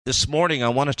This morning I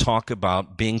want to talk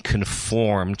about being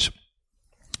conformed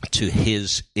to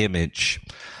His image.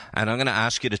 And I'm going to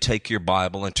ask you to take your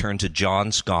Bible and turn to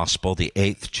John's Gospel, the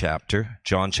 8th chapter,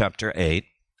 John chapter 8.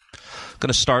 I'm going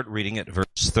to start reading at verse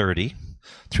 30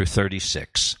 through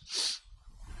 36.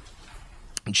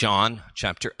 John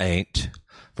chapter 8,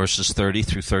 verses 30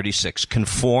 through 36.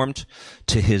 Conformed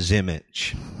to His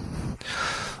image.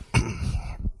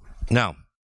 Now,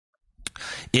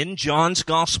 in John's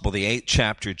Gospel, the 8th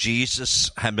chapter,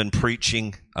 Jesus had been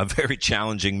preaching a very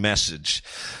challenging message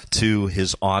to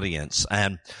his audience.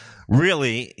 And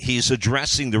really, he's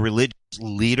addressing the religious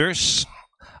leaders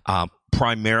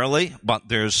primarily, but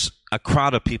there's a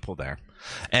crowd of people there.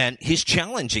 And he's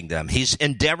challenging them. He's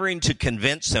endeavoring to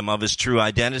convince them of his true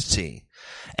identity,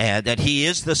 and that he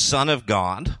is the Son of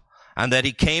God, and that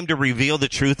he came to reveal the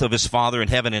truth of his Father in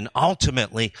heaven and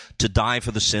ultimately to die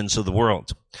for the sins of the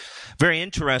world. Very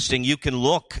interesting. You can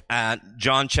look at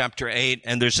John chapter 8,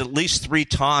 and there's at least 3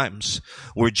 times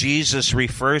where Jesus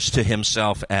refers to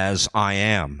himself as I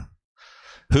am.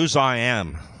 Who's I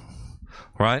am?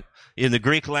 Right? In the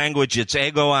Greek language, it's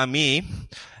ego eimi,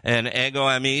 and ego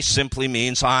eimi simply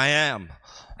means I am.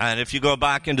 And if you go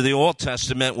back into the Old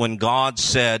Testament, when God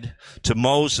said to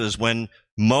Moses, when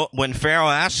Pharaoh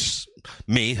asks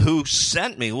me, who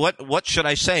sent me? What should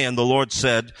I say? And the Lord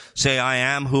said, say, I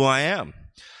am who I am.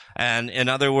 And in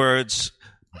other words,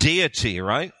 deity,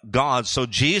 right? God. So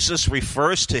Jesus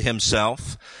refers to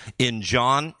himself in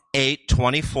John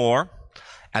 8:24,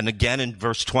 and again in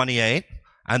verse 28,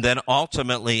 and then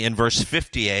ultimately in verse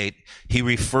 58, he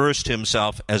refers to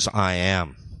himself as I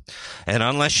am. And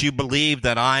unless you believe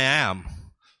that I am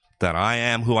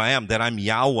who I am, that I'm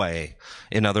Yahweh,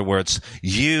 in other words,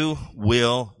 you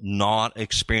will not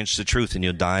experience the truth and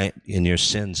you'll die in your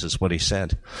sins, is what he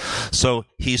said. So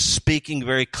he's speaking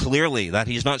very clearly that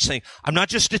he's not saying, I'm not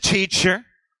just a teacher,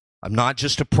 I'm not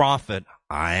just a prophet,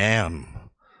 I am.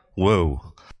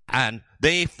 Whoa. And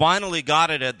they finally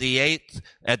got it at the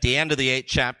end of the 8th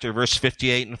chapter, verse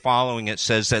 58 and following. It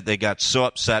says that they got so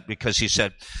upset because he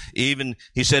said,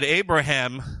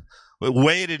 Abraham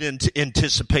waited in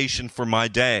anticipation for my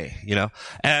day,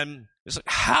 and it's like,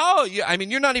 how?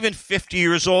 You're not even 50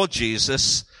 years old,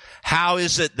 Jesus. How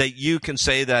is it that you can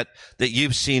say that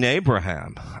you've seen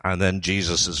Abraham? And then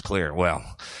Jesus is clear. Well,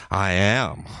 I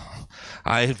am.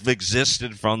 I've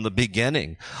existed from the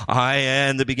beginning.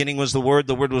 And the beginning was the Word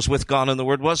was with God, and the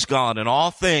Word was God, and all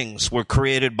things were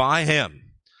created by Him.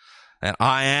 And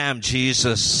I am,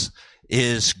 Jesus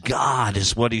is God,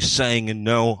 is what he's saying in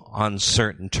no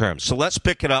uncertain terms. So let's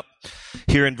pick it up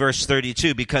here in verse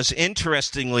 32, because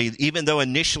interestingly, even though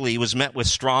initially he was met with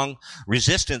strong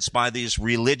resistance by these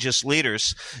religious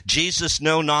leaders, Jesus'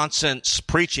 no-nonsense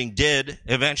preaching did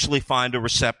eventually find a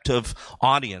receptive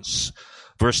audience.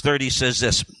 Verse 30 says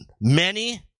this,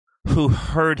 many who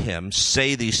heard him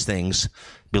say these things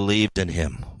believed in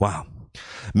him. Wow.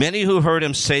 Many who heard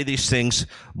him say these things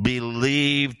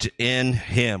believed in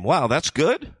him. Wow, that's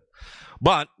good.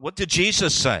 But what did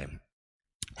Jesus say?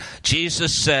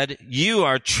 Jesus said, you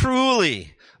are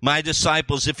truly my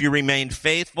disciples if you remain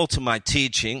faithful to my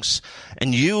teachings,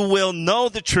 and you will know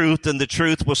the truth, and the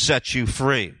truth will set you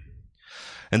free.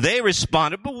 And they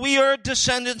responded, but we are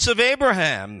descendants of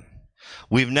Abraham.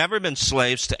 We've never been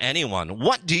slaves to anyone.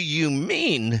 What do you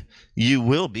mean you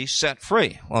will be set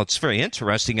free? Well, it's very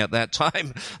interesting. At that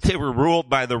time, they were ruled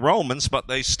by the Romans, but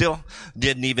they still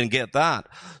didn't even get that.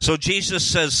 So Jesus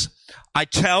says, I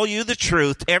tell you the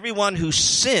truth. Everyone who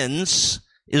sins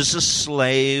is a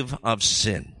slave of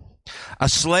sin. A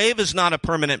slave is not a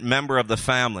permanent member of the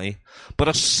family, but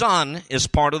a son is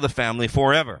part of the family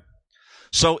forever.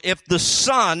 So if the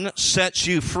Son sets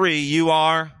you free, you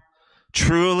are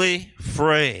truly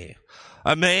free.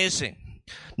 Amazing.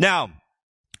 Now,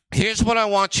 here's what I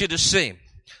want you to see.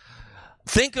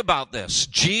 Think about this.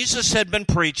 Jesus had been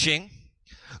preaching,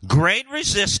 great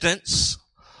resistance.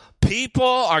 People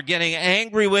are getting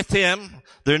angry with him.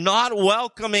 They're not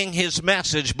welcoming his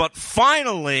message, but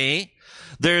finally,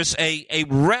 there's a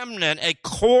remnant, a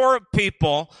core of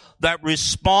people that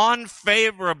respond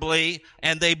favorably,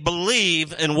 and they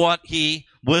believe in what he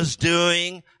was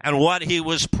doing and what he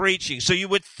was preaching. So you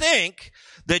would think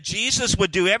that Jesus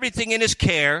would do everything in his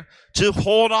care to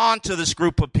hold on to this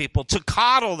group of people, to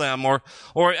coddle them, or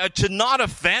to not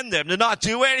offend them, to not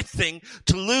do anything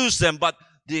to lose them. But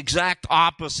the exact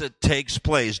opposite takes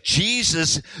place.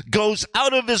 Jesus goes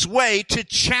out of his way to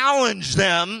challenge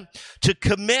them to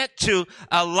commit to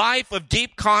a life of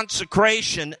deep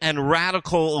consecration and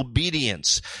radical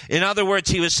obedience. In other words,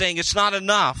 he was saying it's not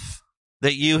enough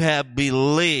that you have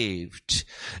believed.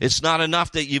 It's not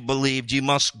enough that you believed. You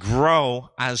must grow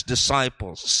as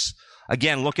disciples.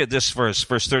 Again, look at this verse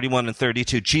 31 and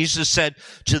 32. Jesus said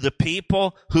to the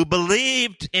people who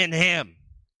believed in him,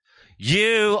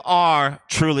 you are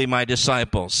truly my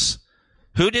disciples.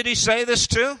 Who did he say this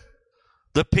to?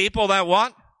 The people that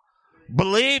what?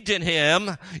 Believed in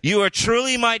him. You are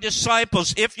truly my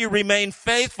disciples if you remain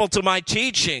faithful to my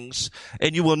teachings,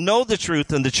 and you will know the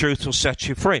truth, and the truth will set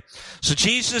you free. So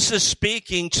Jesus is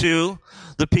speaking to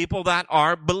the people that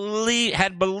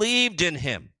had believed in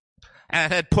him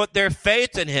and had put their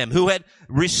faith in him, who had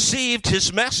received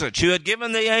his message, who had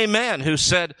given the amen, who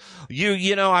said,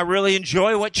 you know, I really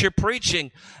enjoy what you're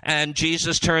preaching. And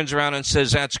Jesus turns around and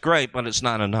says, that's great, but it's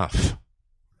not enough.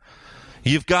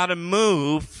 You've got to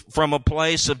move from a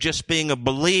place of just being a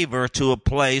believer to a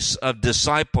place of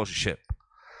discipleship.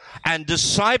 And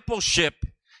discipleship,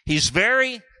 he's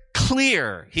very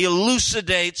clear. He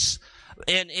elucidates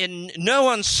in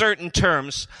no uncertain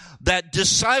terms that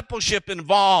discipleship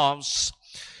involves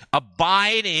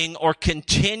abiding or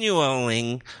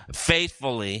continuing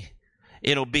faithfully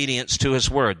in obedience to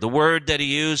his word. The word that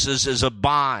he uses is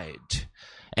abide.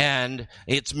 And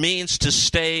it means to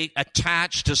stay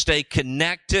attached, to stay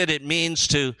connected. It means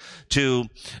to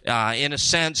in a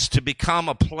sense, to become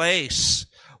a place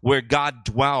where God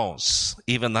dwells.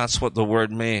 Even that's what the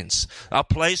word means. A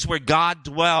place where God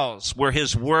dwells, where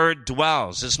his word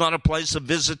dwells. It's not a place of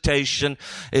visitation.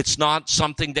 It's not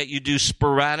something that you do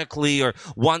sporadically or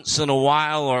once in a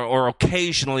while or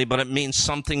occasionally, but it means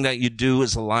something that you do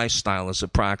as a lifestyle, as a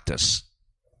practice.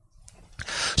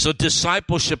 So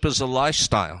discipleship is a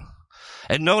lifestyle.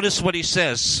 And notice what he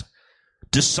says.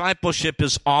 Discipleship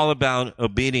is all about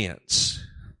obedience.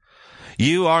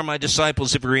 You are my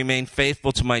disciples if you remain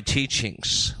faithful to my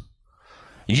teachings.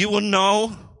 You will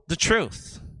know the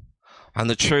truth, and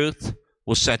the truth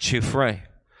will set you free.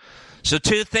 So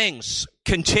two things.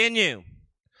 Continue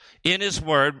in his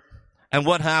word, and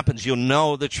what happens? You'll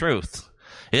know the truth.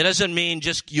 It doesn't mean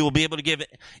just you'll be able to give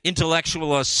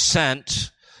intellectual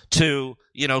assent to,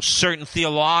 certain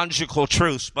theological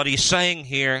truths, but he's saying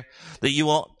here that you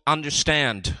will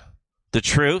understand the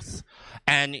truth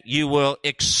and you will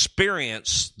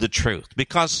experience the truth.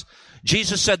 Because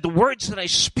Jesus said, the words that I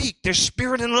speak, they're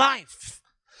spirit and life.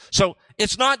 So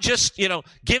it's not just,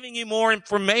 giving you more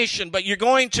information, but you're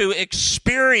going to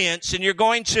experience and you're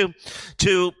going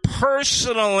to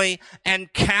personally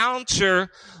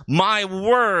encounter my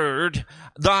word,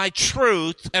 thy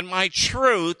truth, and my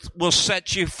truth will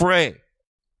set you free.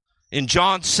 In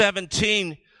John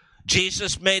 17,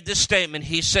 Jesus made this statement.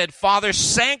 He said, Father,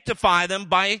 sanctify them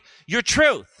by your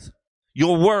truth.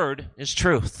 Your word is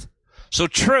truth. So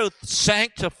truth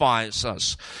sanctifies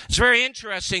us. It's very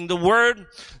interesting. The word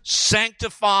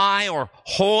sanctify or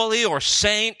holy or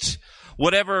saint,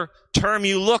 whatever term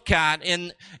you look at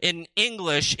in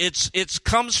English, it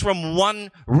comes from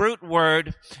one root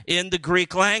word in the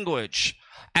Greek language.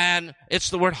 And it's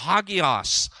the word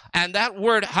hagios. And that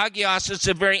word hagios is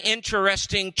a very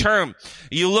interesting term.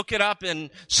 You look it up in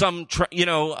some,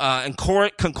 in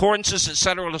concordances,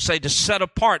 etc., it'll say to set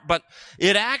apart. But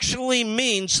it actually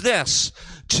means this,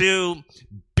 to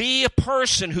be a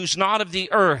person who's not of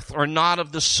the earth or not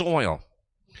of the soil.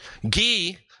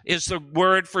 Gi is the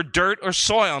word for dirt or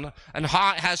soil, and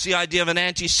ha has the idea of an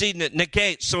antecedent. It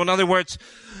negates. So in other words,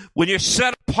 when you're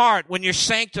set apart, when you're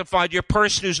sanctified, you're a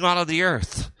person who's not of the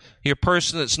earth. You're a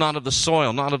person that's not of the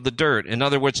soil, not of the dirt. In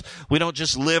other words, we don't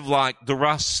just live like the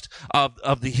rest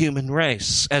of the human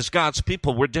race. As God's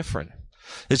people, we're different.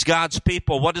 As God's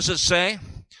people, what does it say?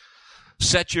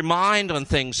 Set your mind on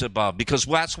things above, because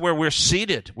that's where we're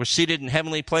seated. We're seated in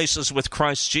heavenly places with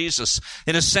Christ Jesus.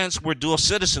 In a sense, we're dual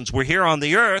citizens. We're here on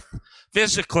the earth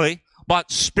physically,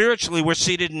 but spiritually we're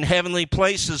seated in heavenly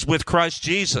places with Christ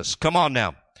Jesus. Come on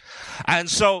now. And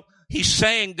so he's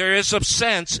saying there is a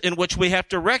sense in which we have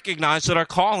to recognize that our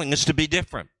calling is to be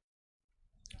different.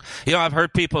 I've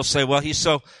heard people say, well, he's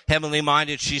so heavenly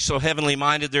minded, she's so heavenly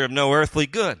minded, they're of no earthly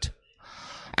good.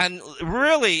 And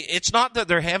really, it's not that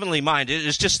they're heavenly minded,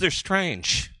 it's just they're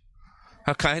strange.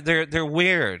 Okay? They're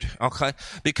weird. Okay?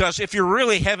 Because if you're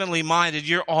really heavenly minded,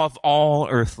 you're of all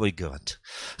earthly good.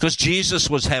 Because Jesus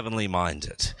was heavenly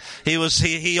minded.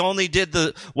 He only did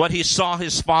what he saw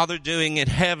his Father doing in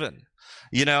heaven.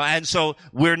 And so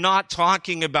we're not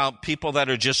talking about people that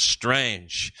are just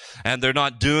strange and they're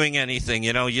not doing anything,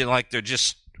 they're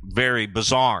just very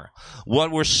bizarre. What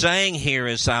we're saying here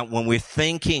is that when we're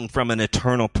thinking from an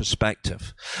eternal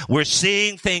perspective, we're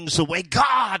seeing things the way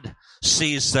God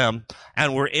sees them,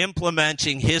 and we're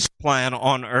implementing his plan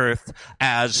on earth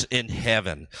as in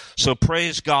heaven. So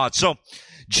praise God. So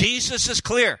Jesus is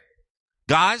clear.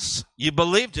 Guys, you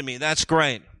believe to me, that's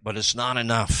great, but it's not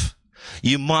enough.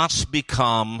 You must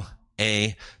become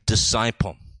a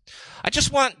disciple. I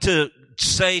just want to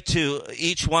say to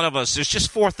each one of us, there's just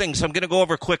 4 things I'm going to go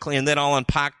over quickly and then I'll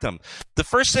unpack them. The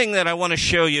first thing that I want to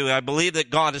show you, I believe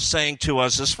that God is saying to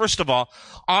us is, first of all,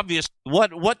 obviously,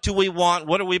 what do we want?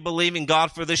 What are we believing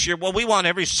God for this year? Well, we want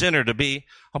every sinner to be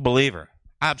a believer.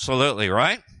 Absolutely,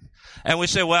 right? And we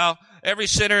say, well, every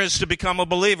sinner is to become a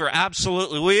believer.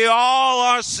 Absolutely. We all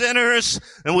are sinners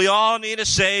and we all need a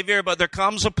Savior, but there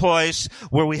comes a place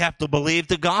where we have to believe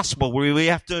the gospel, where we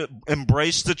have to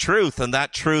embrace the truth, and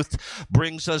that truth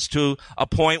brings us to a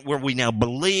point where we now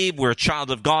believe we're a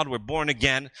child of God, we're born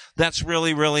again. That's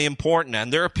really, really important.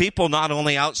 And there are people not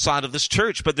only outside of this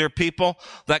church, but there are people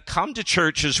that come to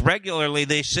churches regularly.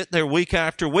 They sit there week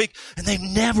after week and they've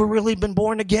never really been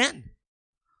born again.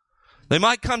 They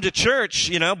might come to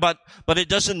church, but it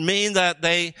doesn't mean that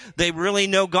they really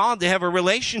know God. They have a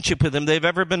relationship with Him. They've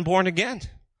ever been born again.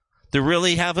 They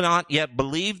really have not yet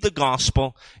believed the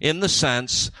gospel in the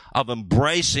sense of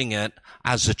embracing it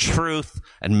as a truth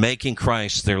and making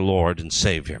Christ their Lord and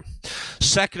Savior.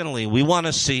 Secondly, we want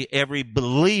to see every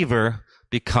believer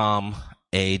become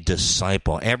a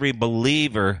disciple. Every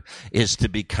believer is to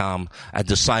become a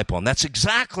disciple. And that's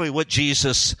exactly what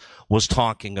Jesus was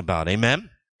talking about. Amen?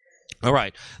 All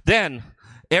right. Then,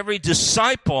 every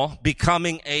disciple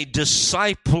becoming a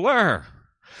discipler.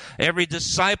 Every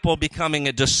disciple becoming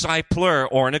a discipler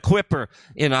or an equipper,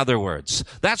 in other words.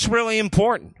 That's really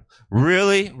important.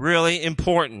 Really, really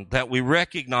important that we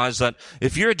recognize that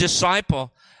if you're a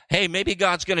disciple, hey, maybe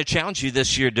God's going to challenge you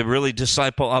this year to really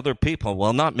disciple other people.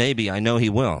 Well, not maybe. I know He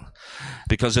will,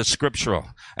 because it's scriptural.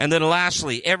 And then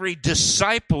lastly, every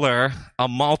discipler, a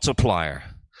multiplier.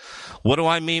 What do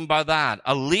I mean by that?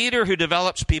 A leader who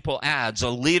develops people adds. A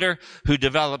leader who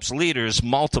develops leaders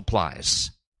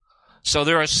multiplies. So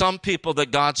there are some people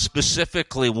that God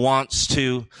specifically wants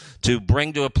to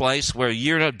bring to a place where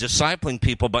you're not discipling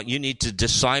people, but you need to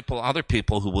disciple other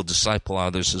people who will disciple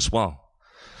others as well.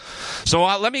 So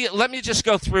let me just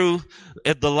go through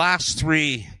the last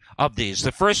 3 of these.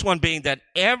 The first one being that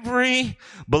every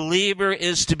believer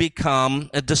is to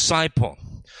become a disciple.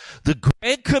 The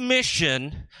Great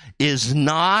Commission is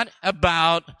not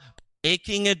about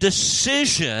making a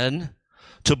decision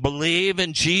to believe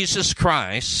in Jesus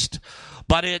Christ,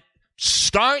 but it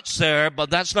starts there,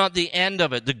 but that's not the end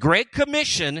of it. The Great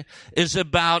Commission is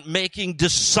about making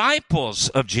disciples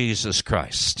of Jesus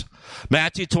Christ.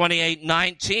 Matthew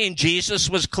 28:19, Jesus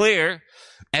was clear,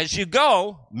 as you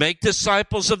go, make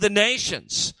disciples of the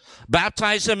nations.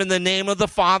 Baptize them in the name of the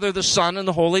Father, the Son, and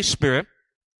the Holy Spirit,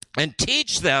 and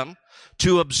teach them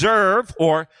to observe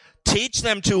or teach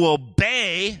them to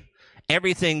obey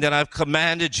everything that I've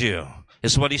commanded you,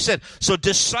 is what he said. So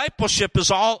discipleship is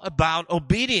all about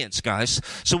obedience, guys.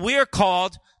 So we are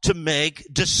called to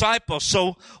make disciples.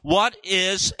 So what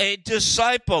is a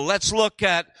disciple? Let's look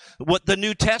at what the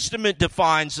New Testament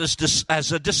defines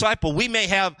as a disciple. We may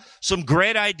have some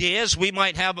great ideas. We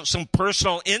might have some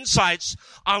personal insights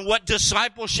on what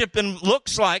discipleship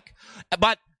looks like,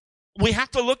 but we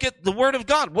have to look at the Word of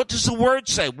God. What does the Word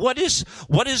say? What is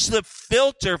the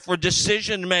filter for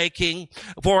decision making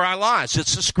for our lives?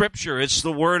 It's the Scripture. It's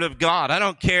the Word of God. I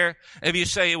don't care if you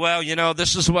say, well,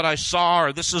 this is what I saw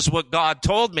or this is what God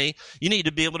told me. You need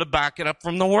to be able to back it up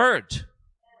from the Word.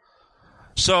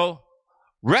 So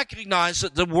recognize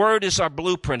that the Word is our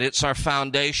blueprint. It's our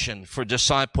foundation for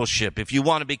discipleship. If you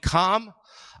want to become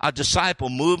a disciple,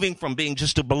 moving from being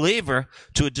just a believer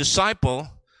to a disciple,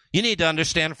 you need to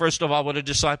understand, first of all, what a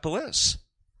disciple is.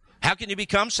 How can you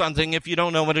become something if you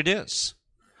don't know what it is?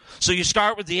 So you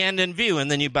start with the end in view,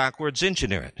 and then you backwards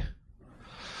engineer it.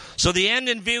 So the end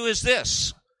in view is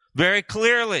this. Very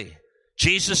clearly,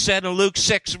 Jesus said in Luke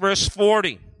 6, verse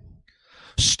 40,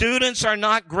 students are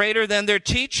not greater than their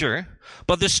teacher,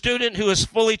 but the student who is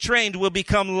fully trained will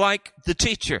become like the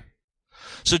teacher.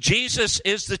 So Jesus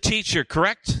is the teacher,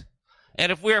 correct? And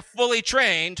if we are fully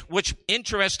trained, which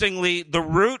interestingly, the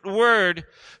root word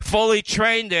fully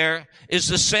trained there is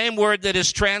the same word that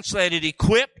is translated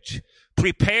equipped,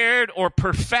 prepared, or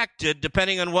perfected,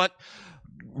 depending on what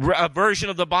version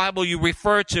of the Bible you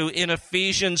refer to, in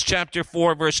Ephesians chapter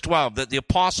 4, verse 12, that the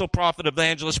apostle, prophet,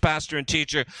 evangelist, pastor, and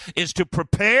teacher is to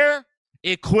prepare,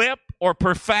 equip, or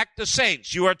perfect the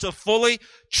saints. You are to fully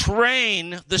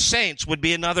train the saints, would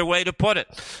be another way to put it.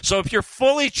 So if you're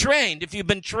fully trained, if you've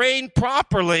been trained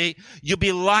properly, you'll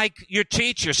be like your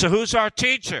teacher. So who's our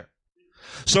teacher?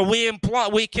 So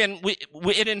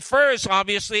it infers,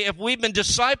 obviously, if we've been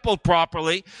discipled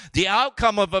properly, the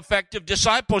outcome of effective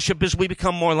discipleship is we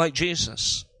become more like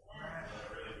Jesus.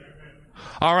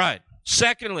 All right.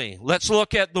 Secondly, let's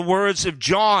look at the words of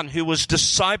John, who was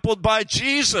discipled by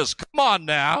Jesus. Come on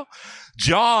now.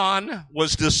 John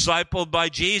was discipled by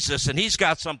Jesus, and he's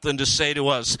got something to say to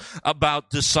us about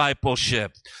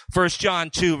discipleship. 1 John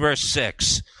 2, verse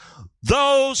 6.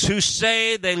 Those who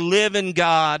say they live in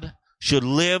God should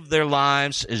live their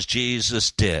lives as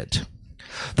Jesus did.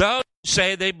 Those who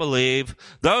say they believe,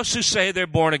 those who say they're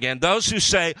born again, those who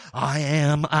say, I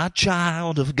am a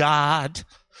child of God,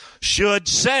 should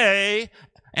say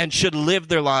and should live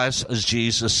their lives as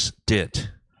Jesus did.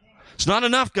 It's not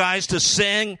enough, guys, to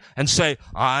sing and say,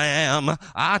 I am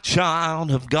a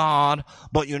child of God,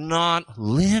 but you're not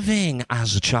living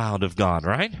as a child of God,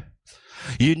 right?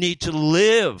 You need to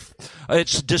live.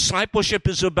 Discipleship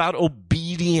is about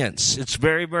obedience. It's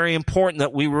very, very important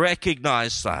that we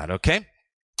recognize that, okay?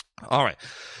 All right.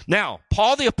 Now,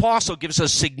 Paul the Apostle gives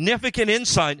us significant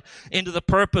insight into the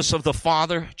purpose of the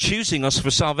Father choosing us for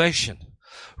salvation.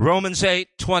 Romans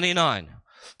 8:29.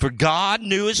 For God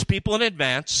knew his people in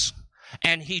advance,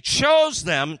 and he chose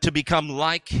them to become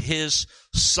like his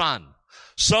Son,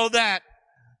 so that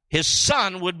his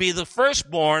Son would be the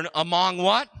firstborn among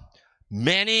what?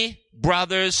 Many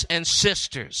brothers and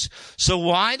sisters. So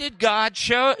why did God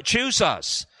choose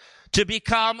us? To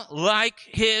become like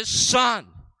his Son,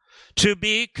 to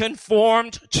be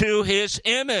conformed to his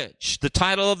image. The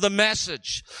title of the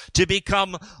message, to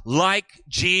become like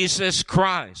Jesus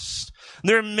Christ.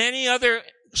 There are many other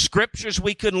scriptures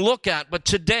we can look at, but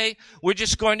today we're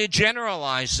just going to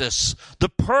generalize this. The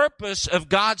purpose of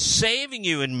God saving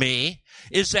you and me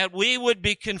is that we would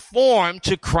be conformed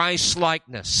to Christ's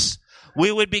likeness.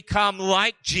 We would become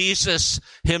like Jesus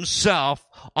himself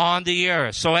on the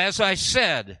earth. So as I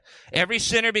said, every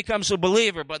sinner becomes a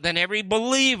believer, but then every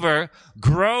believer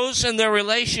grows in their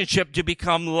relationship to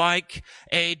become like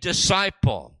a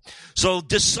disciple. So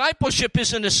discipleship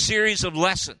isn't a series of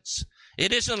lessons.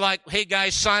 It isn't like, hey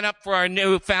guys, sign up for our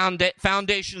new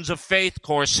Foundations of Faith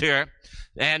course here.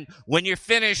 And when you're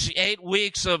finished 8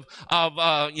 weeks of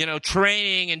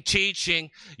training and teaching,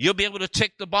 you'll be able to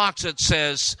tick the box that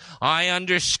says, I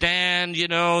understand,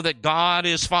 that God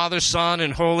is Father, Son,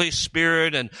 and Holy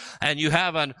Spirit, and you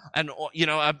have an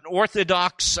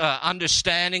orthodox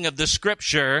understanding of the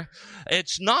Scripture.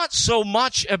 It's not so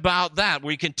much about that,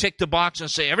 where you can tick the box and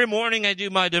say, every morning I do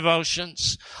my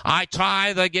devotions, I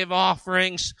tithe, I give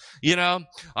offerings,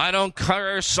 I don't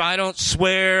curse, I don't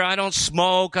swear, I don't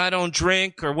smoke, I don't drink,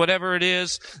 or whatever it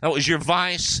is. That was your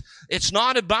vice. It's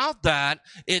not about that.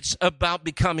 It's about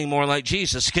becoming more like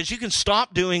Jesus. Because you can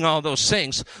stop doing all those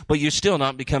things, but you're still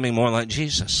not becoming more like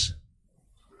Jesus.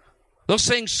 Those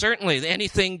things, certainly,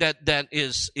 anything that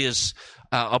is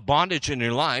a bondage in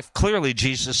your life, clearly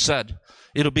Jesus said,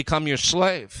 it'll become your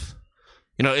slave.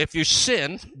 If you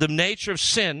sin, the nature of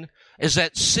sin is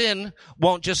that sin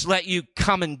won't just let you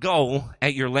come and go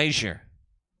at your leisure.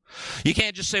 You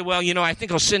can't just say, well, I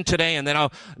think I'll sin today and then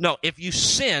No, if you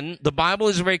sin, the Bible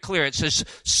is very clear. It says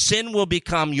sin will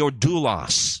become your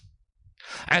doulos.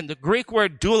 And the Greek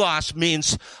word doulos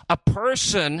means a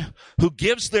person who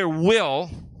gives their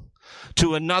will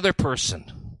to another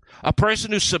person. A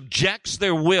person who subjects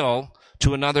their will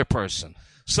to another person.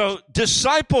 So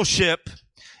discipleship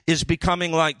is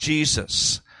becoming like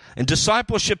Jesus. And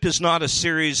discipleship is not a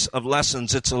series of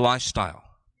lessons, it's a lifestyle.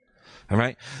 All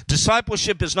right?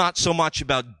 Discipleship is not so much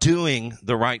about doing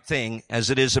the right thing as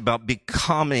it is about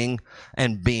becoming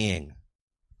and being.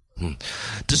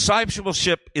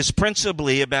 Discipleship is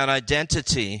principally about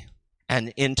identity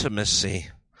and intimacy,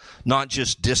 not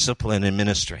just discipline in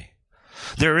ministry.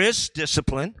 There is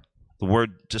discipline. The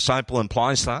word disciple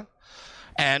implies that.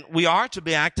 And we are to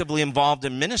be actively involved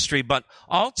in ministry, but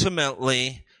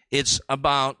ultimately it's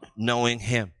about knowing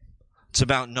him. It's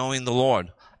about knowing the Lord.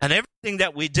 And everything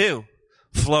that we do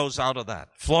flows out of that,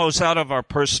 flows out of our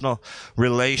personal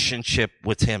relationship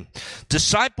with him.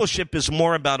 Discipleship is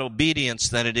more about obedience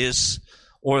than it is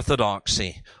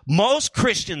orthodoxy. Most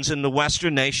Christians in the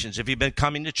Western nations, if you've been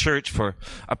coming to church for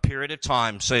a period of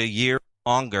time, say a year or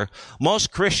longer,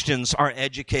 most Christians are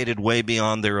educated way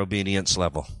beyond their obedience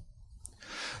level.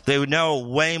 They know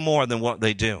way more than what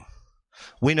they do.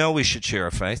 We know we should share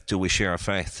our faith. Do we share our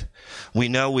faith? We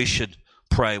know we should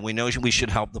pray. We know we should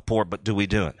help the poor, but do we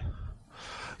do it?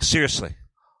 Seriously.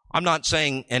 I'm not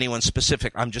saying anyone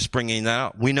specific. I'm just bringing that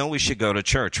up. We know we should go to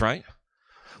church, right?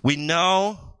 We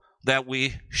know that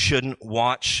we shouldn't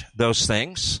watch those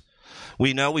things.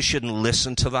 We know we shouldn't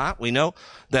listen to that. We know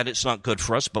that it's not good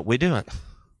for us, but we do it.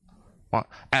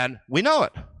 And we know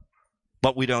it,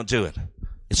 but we don't do it.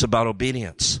 It's about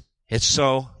obedience. It's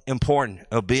so important,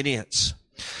 obedience.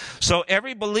 So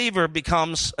every believer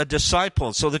becomes a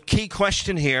disciple. So the key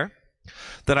question here,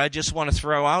 that I just want to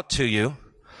throw out to you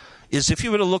is if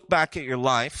you were to look back at your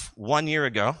life 1 year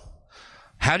ago,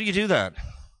 how do you do that?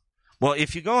 Well,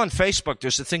 if you go on Facebook,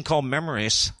 there's a thing called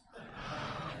memories.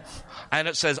 And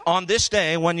it says, on this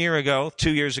day, 1 year ago,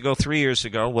 2 years ago, 3 years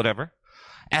ago, whatever.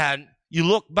 And you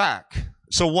look back.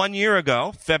 So 1 year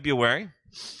ago, February,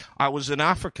 I was in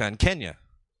Africa, in Kenya.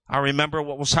 I remember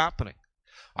what was happening.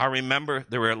 I remember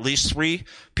there were at least 3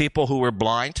 people who were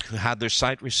blind who had their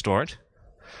sight restored.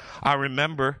 I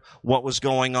remember what was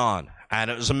going on, and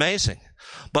it was amazing.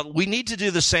 But we need to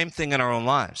do the same thing in our own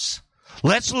lives.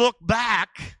 Let's look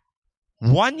back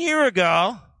 1 year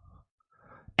ago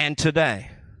and today.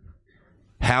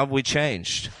 How have we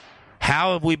changed?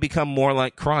 How have we become more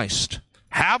like Christ?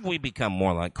 Have we become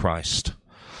more like Christ?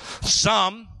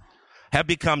 Some have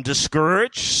become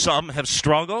discouraged. Some have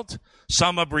struggled.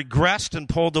 Some have regressed and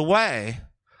pulled away.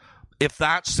 If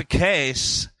that's the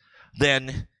case,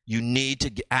 then you need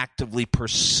to actively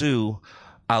pursue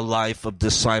a life of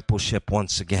discipleship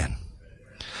once again.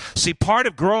 See, part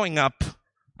of growing up,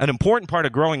 an important part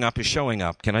of growing up is showing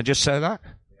up. Can I just say that?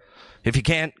 If you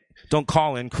can't, don't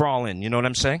call in, crawl in. You know what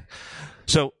I'm saying?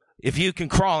 So if you can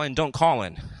crawl in, don't call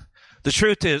in. The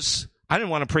truth is, I didn't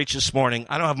want to preach this morning.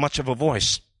 I don't have much of a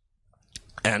voice.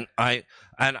 But I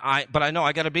know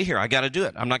I got to be here. I got to do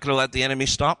it. I'm not going to let the enemy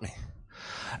stop me.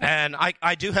 And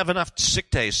I do have enough sick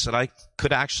days that I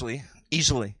could actually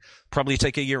easily probably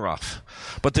take a year off.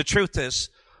 But the truth is,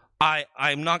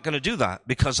 I'm not going to do that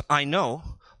because I know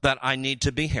that I need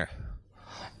to be here.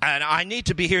 And I need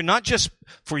to be here not just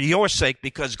for your sake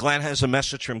because Glenn has a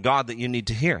message from God that you need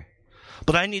to hear,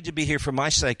 but I need to be here for my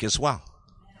sake as well.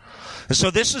 And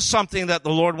so this is something that the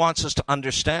Lord wants us to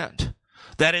understand,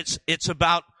 that it's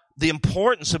about the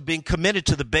importance of being committed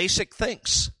to the basic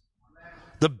things.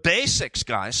 The basics,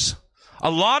 guys.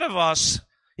 A lot of us,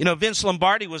 Vince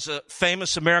Lombardi was a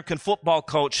famous American football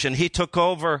coach, and he took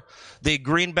over the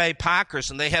Green Bay Packers,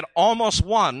 and they had almost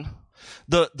won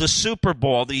the Super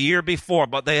Bowl the year before,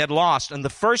 but they had lost. And the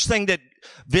first thing that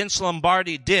Vince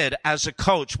Lombardi did as a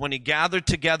coach when he gathered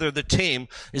together the team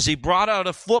is he brought out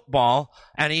a football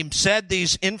and he said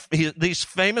these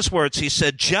famous words. He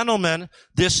said, "Gentlemen,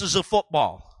 this is a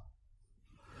football."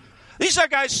 These are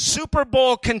guys, Super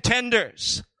Bowl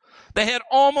contenders. They had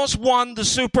almost won the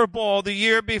Super Bowl the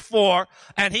year before,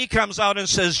 and he comes out and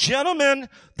says, "Gentlemen,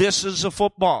 this is a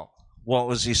football." What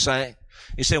was he saying?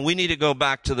 He said, we need to go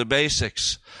back to the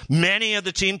basics. Many of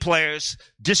the team players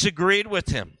disagreed with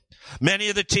him. Many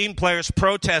of the team players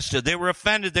protested. They were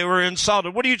offended. They were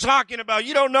insulted. What are you talking about?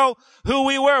 You don't know who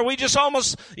we were. We just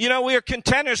almost, we were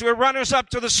contenders. We were runners up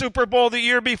to the Super Bowl the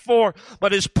year before.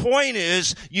 But his point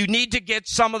is, you need to get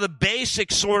some of the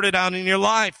basics sorted out in your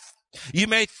life. You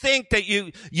may think that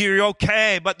you're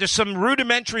okay, but there's some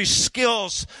rudimentary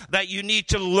skills that you need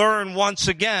to learn once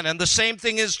again. And the same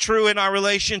thing is true in our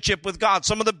relationship with God.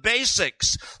 Some of the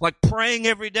basics, like praying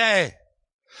every day,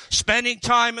 spending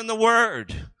time in the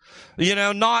Word,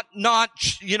 not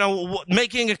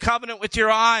making a covenant with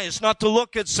your eyes, not to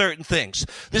look at certain things.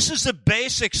 This is the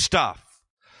basic stuff.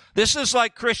 This is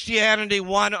like Christianity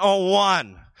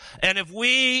 101. And if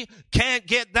we can't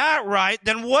get that right,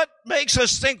 then what makes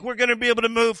us think we're going to be able to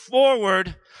move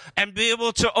forward and be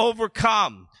able to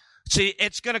overcome? See,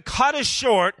 it's going to cut us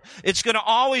short. It's going to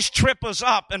always trip us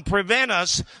up and prevent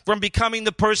us from becoming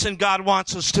the person God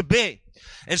wants us to be.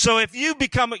 And so if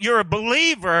you're a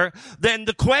believer, then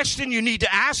the question you need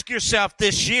to ask yourself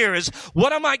this year is,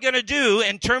 what am I going to do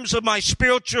in terms of my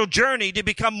spiritual journey to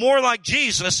become more like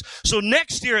Jesus? So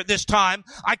next year at this time,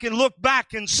 I can look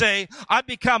back and say, I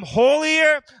become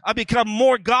holier. I become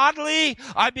more godly.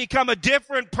 I become a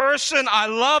different person. I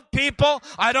love people.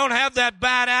 I don't have that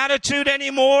bad attitude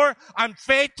anymore. I'm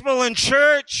faithful in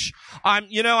church.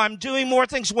 I'm doing more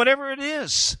things, whatever it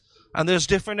is. And there's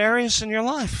different areas in your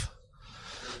life.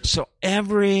 So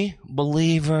every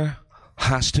believer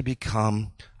has to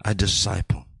become a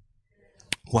disciple.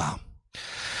 Wow.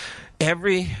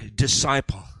 Every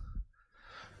disciple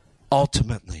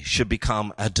ultimately should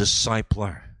become a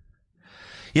discipler.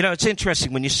 It's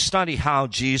interesting when you study how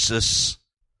Jesus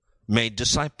made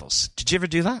disciples. Did you ever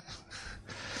do that?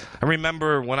 I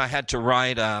remember when I had to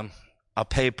write a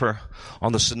paper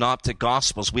on the Synoptic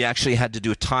Gospels, we actually had to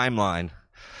do a timeline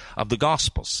of the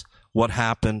Gospels. What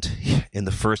happened in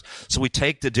the first. So we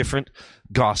take the different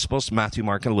Gospels, Matthew,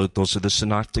 Mark, and Luke, those are the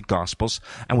Synoptic Gospels,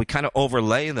 and we kind of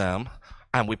overlay them,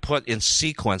 and we put in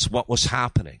sequence what was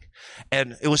happening.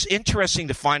 And it was interesting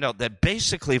to find out that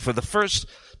basically for the first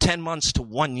 10 months to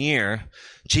 1 year,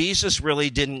 Jesus really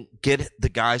didn't get the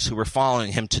guys who were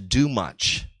following him to do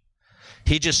much.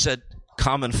 He just said,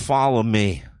 come and follow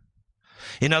me.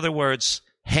 In other words,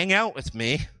 hang out with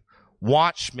me,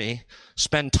 watch me,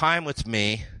 spend time with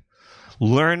me,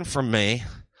 learn from me.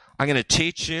 I'm going to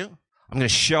teach you. I'm going to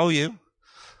show you.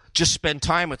 Just spend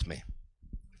time with me.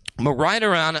 But right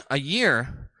around a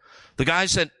year, the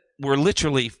guys that were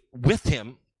literally with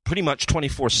him pretty much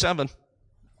 24/7,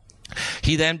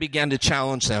 he then began to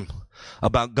challenge them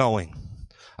about going,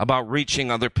 about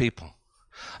reaching other people,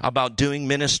 about doing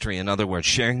ministry, in other words,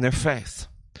 sharing their faith.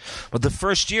 But the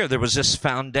first year, there was this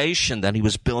foundation that he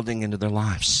was building into their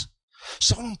lives.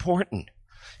 So important.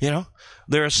 You know,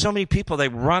 there are so many people, they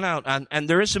run out, and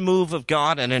there is a move of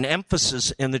God and an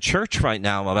emphasis in the church right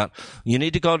now about you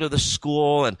need to go to the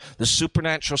school and the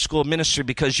supernatural school of ministry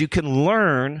because you can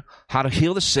learn how to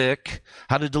heal the sick,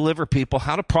 how to deliver people,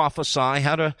 how to prophesy,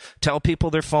 how to tell people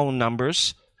their phone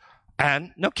numbers.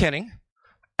 And no kidding.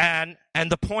 And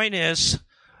the point is,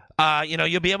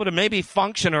 you'll be able to maybe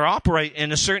function or operate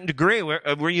in a certain degree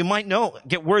where you might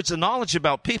get words of knowledge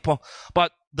about people,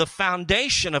 but the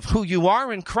foundation of who you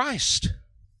are in Christ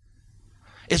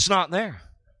is not there.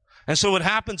 And so what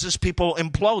happens is people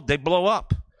implode, they blow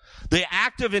up. They're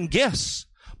active in gifts,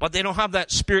 but they don't have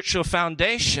that spiritual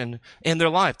foundation in their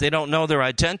life. They don't know their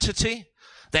identity.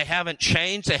 They haven't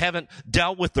changed. They haven't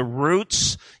dealt with the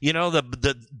roots,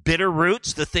 the bitter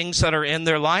roots, the things that are in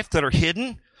their life that are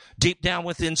hidden deep down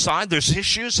within inside. There's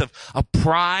issues of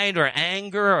pride or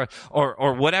anger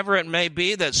or whatever it may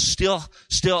be that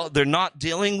still they're not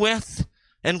dealing with.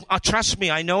 And trust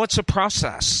me, I know it's a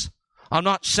process. I'm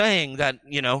not saying that,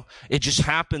 it just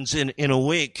happens in a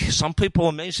week. Some people,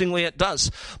 amazingly, it does.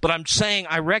 But I'm saying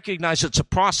I recognize it's a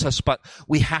process, but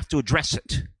we have to address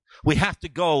it. We have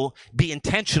to be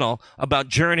intentional about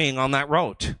journeying on that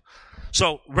road.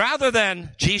 So rather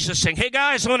than Jesus saying, hey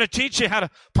guys, I'm going to teach you how to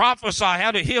prophesy,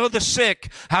 how to heal the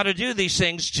sick, how to do these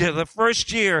things, the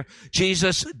first year,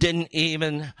 Jesus didn't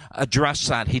even address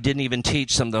that. He didn't even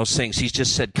teach them those things. He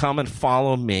just said, come and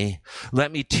follow me.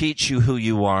 Let me teach you who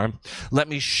you are. Let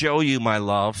me show you my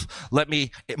love. Let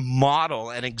me model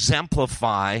and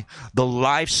exemplify the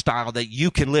lifestyle that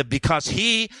you can live, because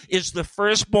he is the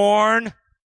firstborn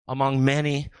among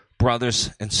many brothers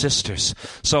and sisters.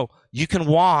 So you can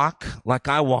walk like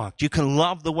I walked. You can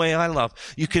love the way I love.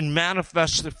 You can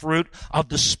manifest the fruit of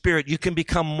the Spirit. You can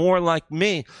become more like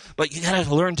me, but you got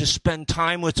to learn to spend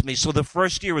time with me. So the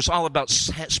first year was all about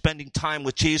spending time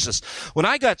with Jesus. When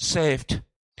I got saved,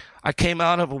 I came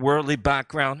out of a worldly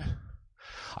background.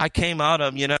 I came out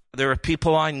of, there were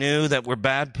people I knew that were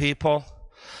bad people.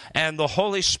 And the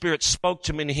Holy Spirit spoke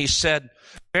to me and he said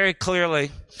very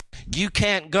clearly, you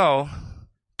can't go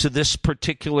to this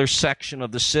particular section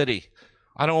of the city.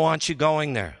 I don't want you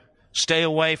going there. Stay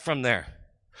away from there.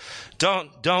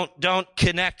 Don't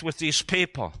connect with these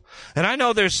people. And I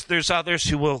know there's others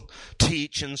who will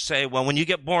teach and say, well, when you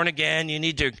get born again, you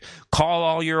need to call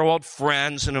all your old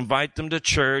friends and invite them to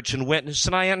church and witness.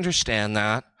 And I understand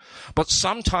that. But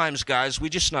sometimes, guys, we're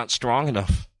just not strong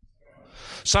enough.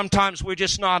 Sometimes we're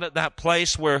just not at that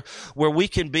place where we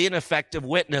can be an effective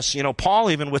witness. Paul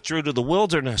even withdrew to the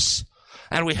wilderness.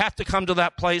 And we have to come to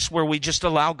that place where we just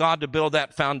allow God to build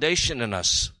that foundation in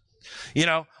us.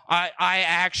 I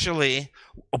actually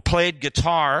played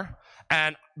guitar,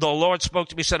 and the Lord spoke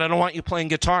to me and said, I don't want you playing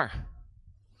guitar.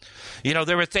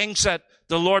 There were things that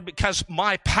the Lord, because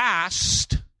my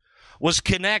past was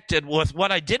connected with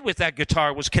what I did with that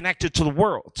guitar, was connected to the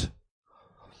world.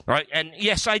 Right? And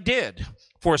yes, I did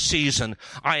for a season.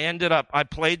 I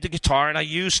played the guitar and I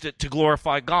used it to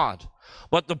glorify God.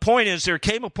 But the point is, there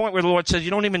came a point where the Lord said,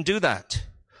 you don't even do that.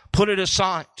 Put it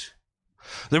aside.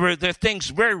 There were things,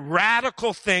 very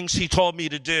radical things he told me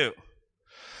to do.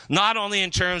 Not only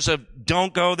in terms of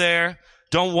don't go there,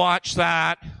 don't watch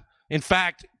that. In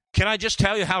fact, can I just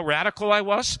tell you how radical I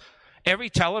was? Every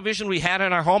television we had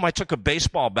in our home, I took a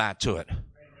baseball bat to it.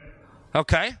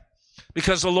 Okay?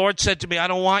 Because the Lord said to me, I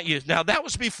don't want you. Now, that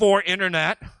was before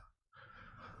internet,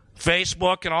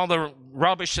 Facebook, and all the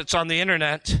rubbish that's on the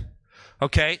internet.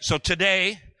 Okay, so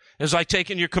today is like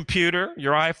taking your computer,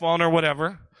 your iPhone or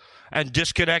whatever, and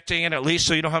disconnecting it, at least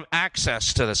so you don't have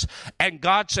access to this. And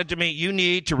God said to me, you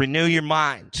need to renew your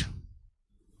mind.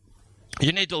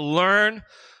 You need to learn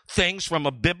things from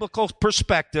a biblical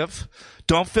perspective.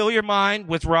 Don't fill your mind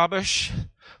with rubbish.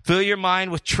 Fill your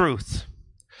mind with truth.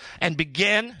 And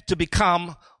begin to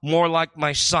become more like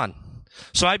my son.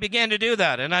 So I began to do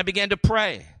that, and I began to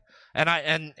pray. And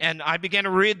I began to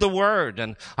read the Word,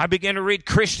 and I began to read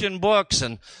Christian books,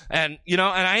 and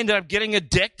I ended up getting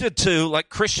addicted to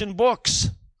Christian books.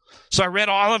 So I read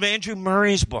all of Andrew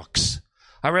Murray's books.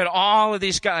 I read all of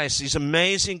these guys, these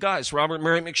amazing guys, Robert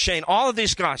Murray McShane, all of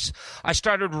these guys. I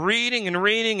started reading and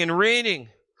reading and reading.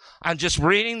 I'm just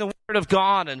reading the Word of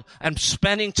God and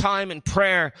spending time in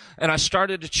prayer, and I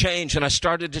started to change,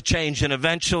 and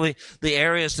eventually the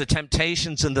areas, the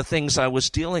temptations, and the things I was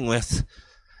dealing with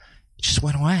just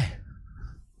went away.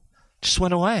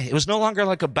 It was no longer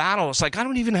like a battle. It's like, I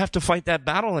don't even have to fight that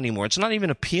battle anymore. It's not even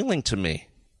appealing to me.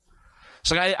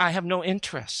 It's like, I have no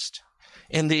interest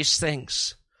in these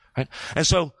things. Right? And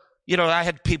so, I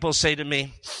had people say to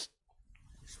me,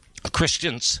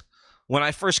 Christians, when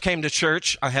I first came to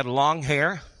church, I had long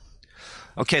hair.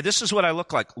 Okay, this is what I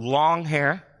look like. Long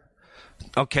hair.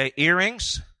 Okay,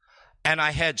 earrings. And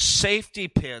I had safety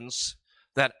pins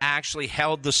that actually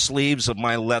held the sleeves of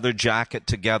my leather jacket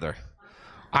together.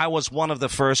 I was one of the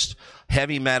first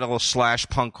heavy metal /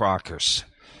 punk rockers.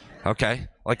 Okay?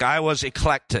 Like, I was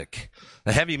eclectic.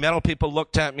 The heavy metal people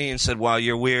looked at me and said, wow,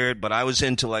 you're weird. But I was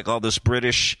into like all this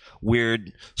British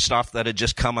weird stuff that had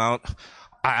just come out.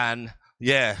 And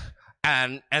yeah.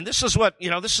 And this is what,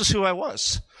 this is who I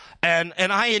was. And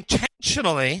I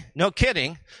intentionally, no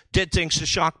kidding, did things to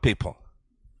shock people.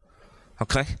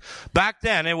 Okay? Back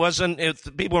then,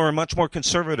 people were much more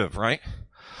conservative, right?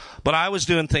 But I was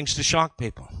doing things to shock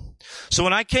people. So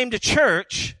when I came to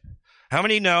church, how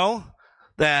many know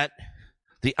that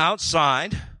the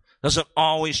outside doesn't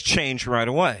always change right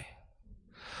away?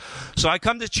 So I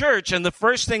come to church, and the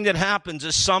first thing that happens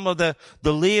is some of the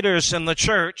leaders in the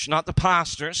church, not the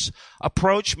pastors,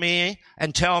 approach me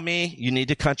and tell me, you need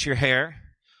to cut your hair.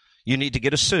 You need to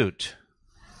get a suit.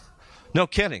 No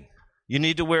kidding. You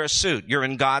need to wear a suit. You're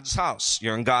in God's house.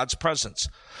 You're in God's presence.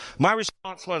 My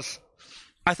response was,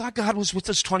 I thought God was with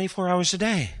us 24 hours a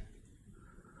day.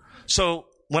 So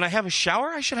when I have a shower,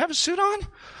 I should have a suit on?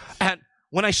 And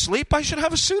when I sleep, I should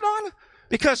have a suit on?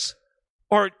 Because...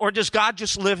 Or does God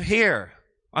just live here?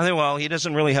 I think, well, he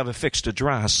doesn't really have a fixed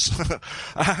address.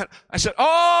 I said,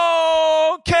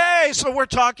 okay, so we're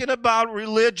talking about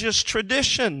religious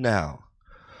tradition now.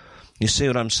 You see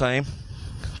what I'm saying?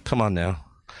 Come on now.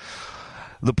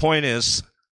 The point is,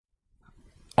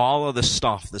 all of this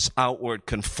stuff, this outward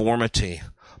conformity,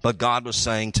 but God was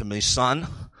saying to me, son,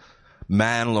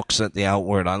 man looks at the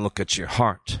outward, I look at your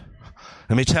heart.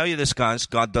 Let me tell you this, guys,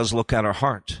 God does look at our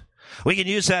heart. We can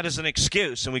use that as an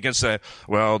excuse, and we can say,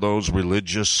 well, those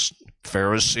religious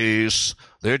Pharisees,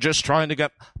 they're just trying to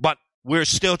get, but we're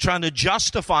still trying to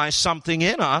justify something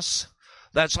in us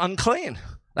that's unclean,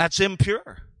 that's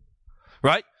impure,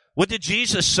 right? What did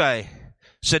Jesus say?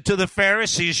 He said to the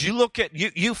Pharisees,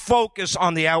 you focus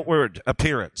on the outward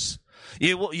appearance.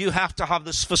 You have to have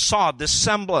this facade, this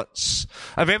semblance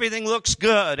of everything looks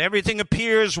good, everything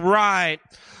appears right.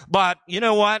 But you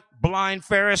know what, blind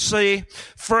Pharisee?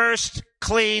 First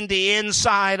clean the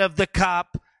inside of the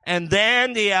cup, and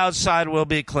then the outside will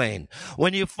be clean.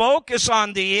 When you focus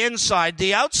on the inside,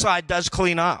 the outside does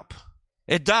clean up.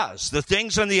 It does. The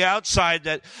things on the outside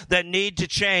that need to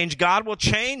change, God will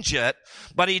change it,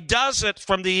 but he does it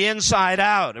from the inside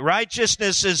out.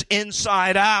 Righteousness is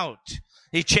inside out.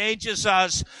 He changes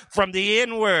us from the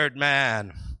inward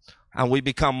man, and we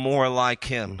become more like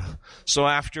him. So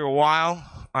after a while,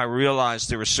 I realized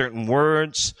there were certain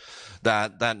words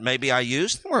that maybe I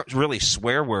used. They weren't really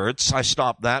swear words. I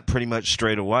stopped that pretty much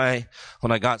straight away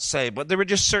when I got saved. But there were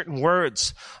just certain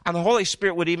words, and the Holy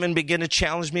Spirit would even begin to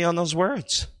challenge me on those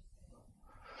words.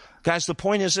 Guys, the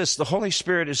point is this. The Holy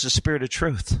Spirit is the Spirit of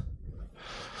truth.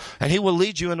 And he will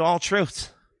lead you into all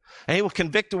truth. And he will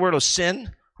convict the world of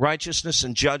sin, righteousness,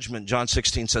 and judgment, John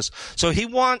 16 says. So he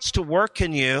wants to work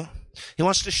in you. He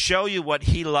wants to show you what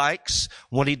he likes,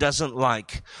 what he doesn't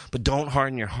like. But don't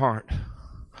harden your heart.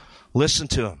 Listen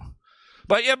to him.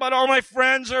 But all my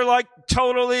friends are like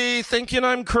totally thinking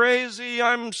I'm crazy,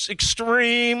 I'm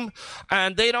extreme,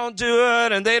 and they don't do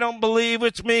it, and they don't believe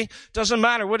with me. Doesn't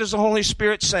matter. What is the Holy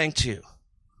Spirit saying to you?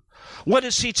 What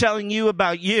is he telling you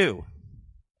about you?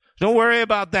 Don't worry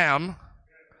about them.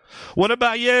 What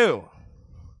about you?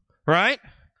 Right?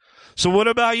 So what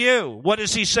about you? What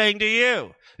is he saying to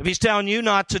you? If he's telling you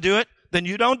not to do it, then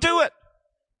you don't do it.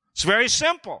 It's very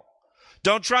simple.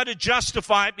 Don't try to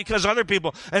justify it because other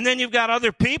people. And then you've got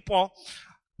other people,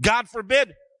 God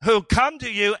forbid, who come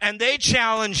to you and they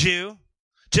challenge you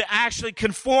to actually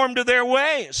conform to their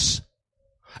ways.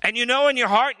 And you know in your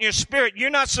heart and your spirit, you're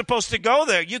not supposed to go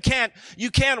there. You can't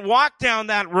walk down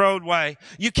that roadway.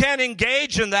 You can't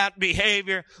engage in that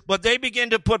behavior, but they begin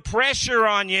to put pressure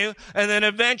on you, and then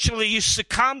eventually you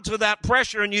succumb to that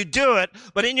pressure and you do it.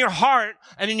 But in your heart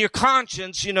and in your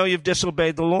conscience, you know you've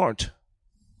disobeyed the Lord.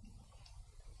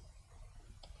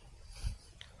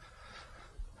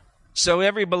 So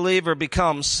every believer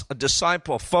becomes a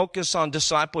disciple. Focus on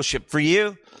discipleship. For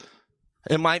you,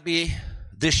 it might be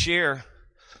this year,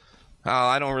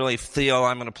 I don't really feel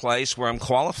I'm in a place where I'm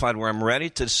qualified, where I'm ready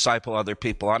to disciple other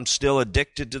people. I'm still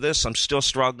addicted to this. I'm still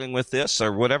struggling with this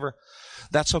or whatever.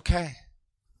 That's okay.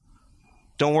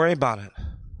 Don't worry about it.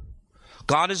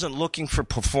 God isn't looking for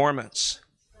performance.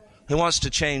 He wants to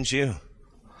change you.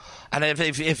 And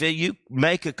if you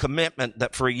make a commitment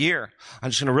that for a year, I'm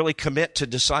just going to really commit to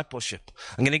discipleship.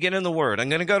 I'm going to get in the Word. I'm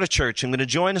going to go to church. I'm going to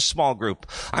join a small group.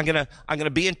 I'm going to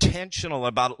be intentional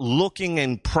about looking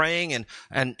and praying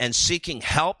and seeking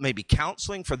help, maybe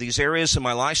counseling for these areas in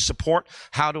my life, support.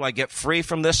 How do I get free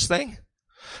from this thing?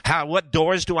 What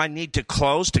doors do I need to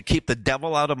close to keep the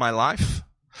devil out of my life?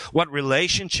 What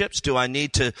relationships do I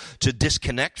need to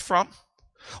disconnect from?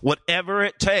 Whatever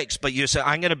it takes, but you say,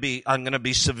 I'm going to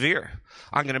be severe.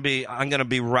 I'm going to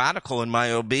be radical in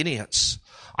my obedience.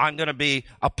 I'm going to be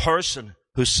a person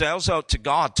who sells out to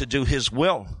God to do His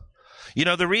will. You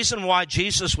know, the reason why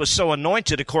Jesus was so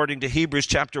anointed, according to Hebrews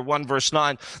chapter 1, verse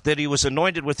 9, that He was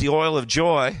anointed with the oil of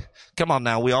joy. Come on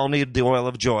now, we all need the oil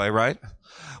of joy, right?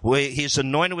 He's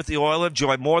anointed with the oil of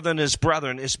joy more than His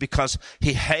brethren is because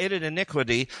He hated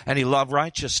iniquity and He loved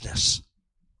righteousness.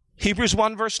 Hebrews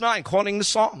 1 verse 9, quoting the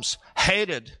Psalms,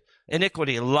 hated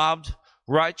iniquity, loved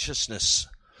righteousness.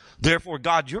 Therefore,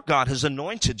 God, your God, has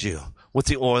anointed you with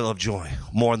the oil of joy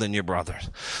more than your brothers.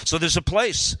 So there's a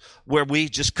place where we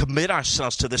just commit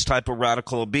ourselves to this type of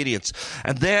radical obedience.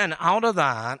 And then out of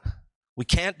that, we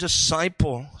can't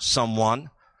disciple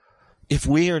someone if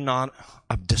we are not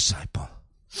a disciple.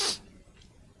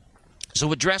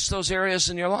 So address those areas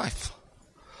in your life.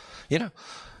 You know,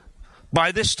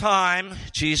 by this time,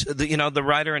 the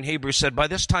writer in Hebrews said, by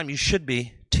this time you should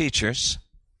be teachers,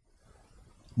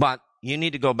 but you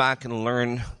need to go back and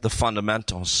learn the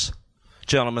fundamentals.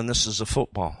 Gentlemen, this is a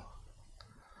football.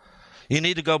 You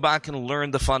need to go back and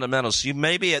learn the fundamentals. You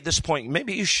maybe at this point,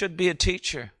 maybe you should be a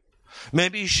teacher.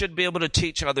 Maybe you should be able to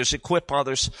teach others, equip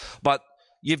others, but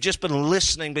you've just been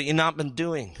listening, but you've not been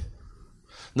doing.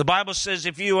 The Bible says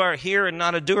if you are a hearer and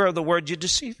not a doer of the word, you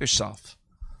deceive yourself.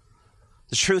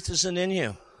 The truth isn't in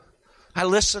you. I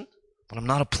listen, but I'm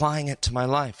not applying it to my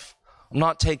life. I'm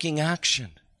not taking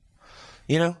action.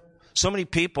 You know, so many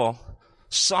people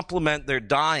supplement their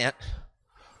diet,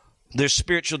 their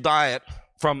spiritual diet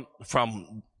from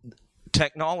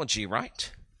technology,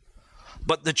 right?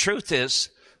 But the truth is,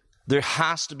 there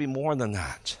has to be more than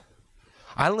that.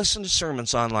 I listen to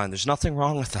sermons online. There's nothing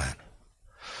wrong with that.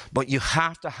 But you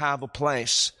have to have a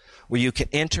place where you can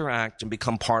interact and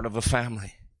become part of a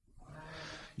family.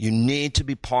 You need to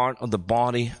be part of the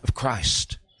body of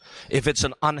Christ. If it's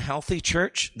an unhealthy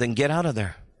church, then get out of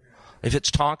there. If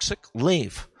it's toxic,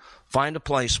 leave. Find a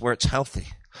place where it's healthy.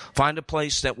 Find a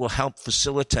place that will help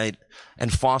facilitate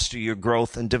and foster your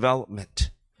growth and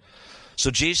development. So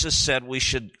Jesus said we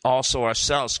should also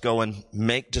ourselves go and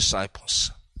make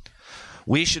disciples.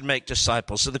 We should make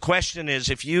disciples. So the question is,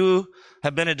 if you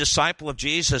have been a disciple of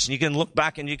Jesus, and you can look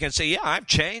back and you can say, yeah, I've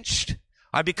changed.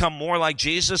 I've become more like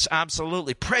Jesus.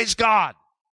 Absolutely. Praise God.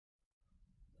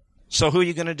 So who are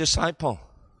you going to disciple?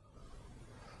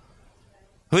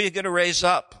 Who are you going to raise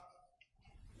up?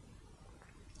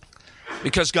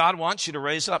 Because God wants you to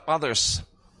raise up others.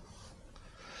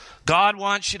 God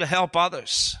wants you to help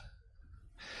others.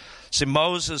 See,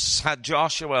 Moses had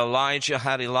Joshua, Elijah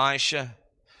had Elisha.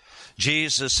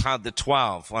 Jesus had the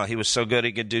 12. Well, he was so good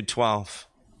he could do 12.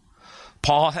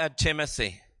 Paul had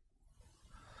Timothy.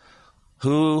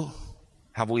 Who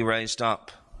have we raised up?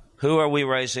 Who are we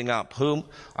raising up? Whom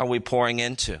are we pouring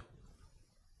into?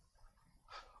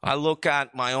 I look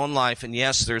at my own life, and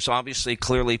yes, there's obviously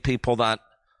clearly people that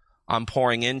I'm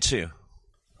pouring into.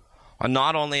 And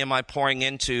not only am I pouring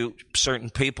into certain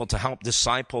people to help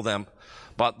disciple them,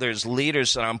 but there's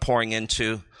leaders that I'm pouring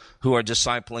into who are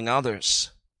discipling others.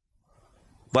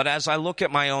 But as I look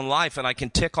at my own life and I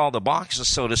can tick all the boxes,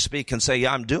 so to speak, and say,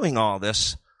 yeah, I'm doing all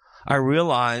this, I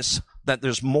realize that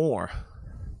there's more.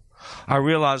 I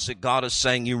realize that God is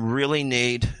saying you really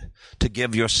need to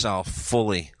give yourself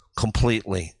fully,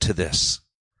 completely to this.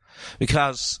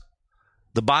 Because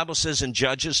the Bible says in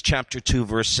Judges chapter 2,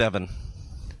 verse 7,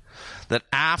 that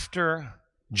after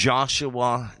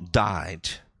Joshua died,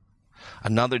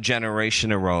 another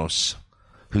generation arose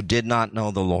who did not know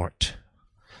the Lord,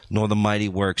 nor the mighty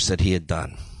works that he had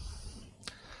done.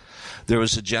 There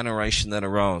was a generation that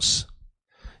arose.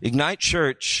 Ignite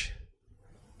Church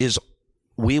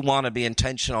we want to be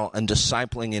intentional in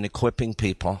discipling and equipping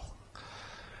people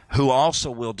who also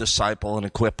will disciple and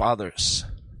equip others.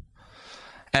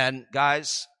 And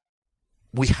guys,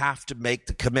 we have to make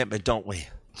the commitment, don't we?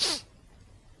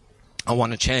 I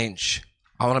want to change.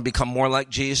 I want to become more like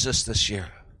Jesus this year.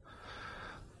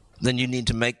 Then you need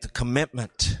to make the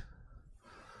commitment.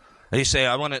 You say,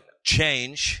 I want to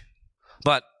change,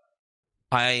 but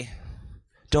I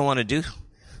don't want to do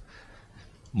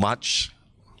much.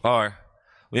 Or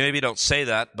we maybe don't say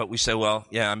that, but we say, well,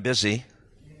 yeah, I'm busy.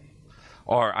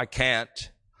 Or I can't.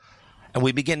 And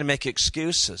we begin to make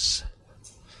excuses.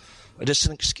 But it's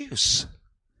an excuse.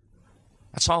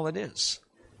 That's all it is.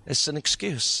 It's an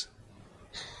excuse.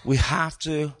 We have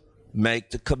to make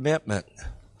the commitment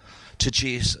to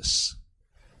Jesus,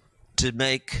 to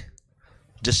make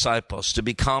disciples, to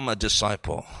become a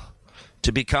disciple,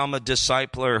 to become a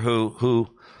discipler who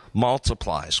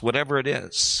multiplies, whatever it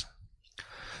is.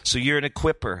 So you're an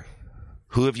equipper.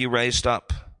 Who have you raised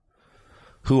up?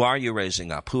 Who are you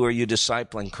raising up? Who are you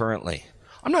discipling currently?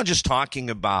 I'm not just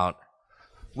talking about,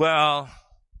 well,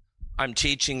 I'm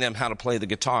teaching them how to play the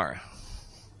guitar,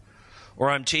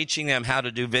 or I'm teaching them how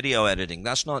to do video editing.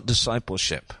 That's not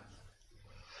discipleship.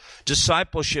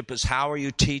 Discipleship is, how are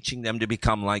you teaching them to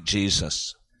become like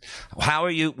Jesus? How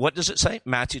are you, what does it say?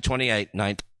 Matthew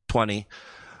 28:20.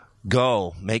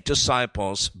 Go, make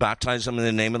disciples, baptize them in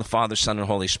the name of the Father, Son, and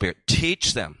Holy Spirit.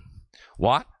 Teach them.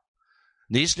 What?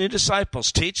 These new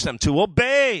disciples, teach them to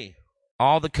obey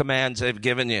all the commands they've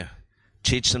given you.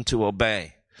 Teach them to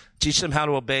obey. Teach them how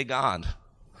to obey God.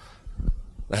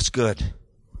 That's good.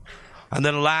 And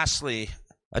then lastly,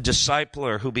 a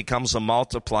discipler who becomes a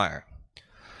multiplier.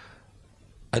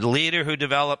 A leader who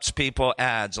develops people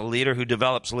adds. A leader who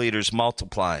develops leaders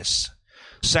multiplies.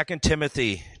 2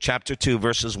 Timothy chapter 2,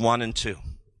 verses 1 and 2.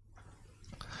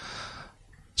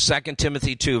 2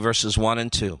 Timothy 2, verses 1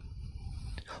 and 2.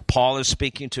 Paul is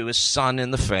speaking to his son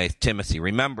in the faith, Timothy.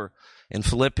 Remember, in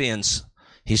Philippians,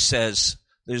 he says,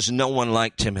 there's no one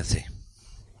like Timothy.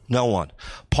 No one.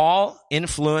 Paul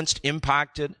influenced,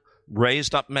 impacted,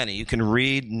 raised up many. You can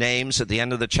read names at the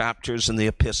end of the chapters in the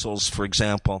epistles, for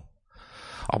example,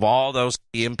 of all those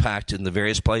he impacted in the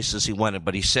various places he went.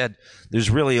 But he said, there's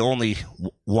really only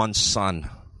one son.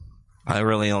 I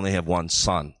really only have one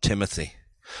son, Timothy,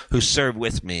 who served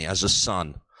with me as a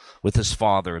son with his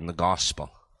father in the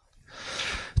gospel.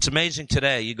 It's amazing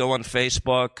today. You go on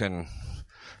Facebook, and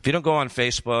if you don't go on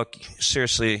Facebook,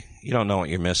 seriously, you don't know what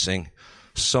you're missing.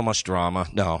 So much drama.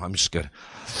 No, I'm just kidding.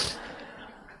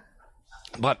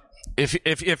 But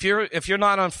if you're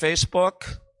not on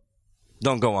Facebook,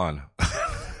 don't go on.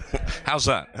 How's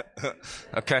that?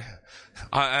 Okay.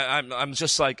 I'm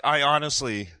just like, I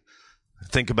honestly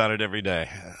think about it every day.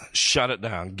 Shut it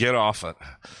down. Get off it.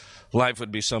 Life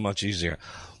would be so much easier.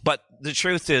 But the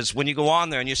truth is, when you go on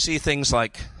there and you see things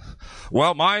like,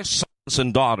 well, my sons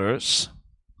and daughters,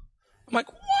 I'm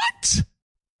like, what?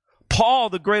 Paul,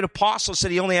 the great apostle, said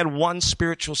he only had one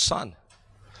spiritual son.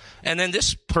 And then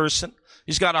this person,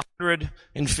 he's got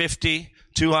 150,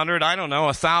 200, I don't know,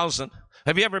 1,000.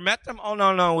 Have you ever met them? Oh,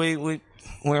 no, we're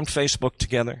on Facebook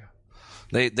together.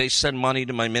 They send money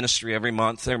to my ministry every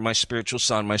month. They're my spiritual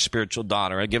son, my spiritual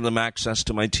daughter. I give them access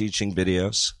to my teaching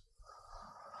videos.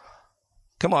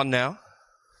 Come on now.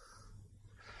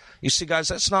 You see, guys,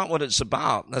 that's not what it's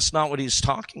about. That's not what he's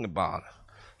talking about.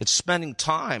 It's spending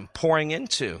time pouring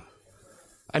into.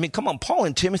 I mean, come on, Paul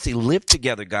and Timothy lived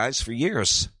together, guys, for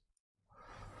years.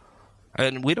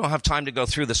 And we don't have time to go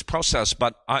through this process,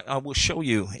 but I will show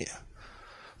you.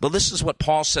 But this is what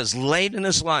Paul says. Late in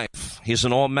his life, he's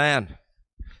an old man.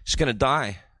 He's going to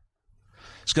die.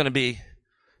 It's going to be,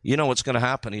 you know what's going to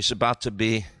happen. He's about to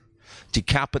be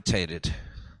decapitated,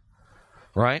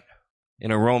 right?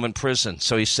 In a Roman prison.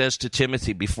 So he says to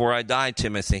Timothy, before I die,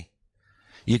 Timothy,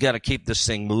 you got to keep this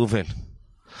thing moving.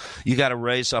 You got to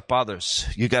raise up others.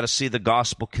 You got to see the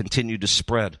gospel continue to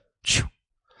spread.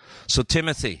 So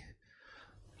Timothy,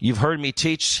 you've heard me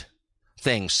teach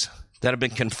things that have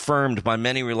been confirmed by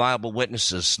many reliable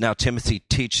witnesses. Now, Timothy,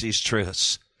 teach these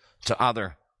truths to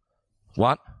other,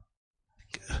 what?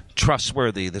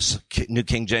 Trustworthy. This New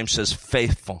King James says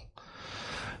faithful.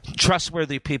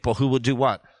 Trustworthy people who will do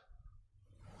what?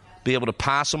 Be able to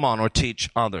pass them on or teach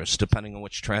others, depending on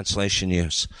which translation you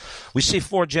use. We see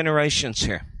 4 generations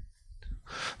here.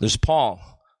 There's Paul,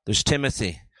 there's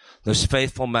Timothy, there's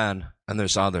faithful men, and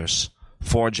there's others.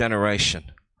 4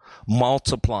 generation.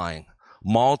 Multiplying.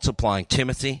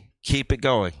 Timothy, keep it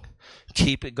going.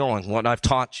 Keep it going. What I've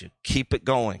taught you, keep it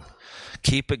going.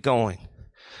 Keep it going.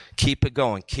 Keep it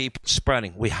going. Keep it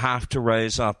spreading. We have to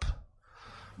raise up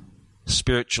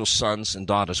spiritual sons and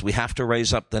daughters. We have to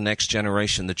raise up the next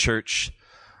generation. The church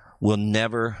will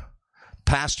never,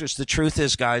 pastors, the truth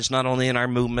is, guys, not only in our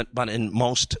movement, but in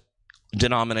most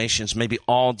denominations, maybe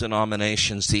all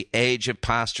denominations, the age of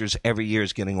pastors every year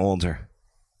is getting older.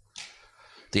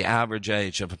 The average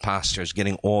age of a pastor is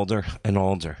getting older and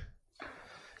older.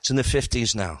 It's in the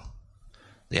 50s now,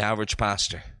 the average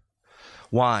pastor.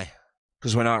 Why?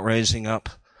 Because we're not raising up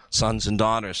sons and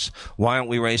daughters. Why aren't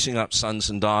we raising up sons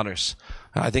and daughters?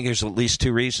 I think there's at least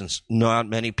two reasons. Not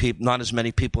as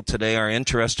many people today are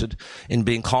interested in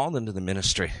being called into the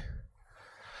ministry.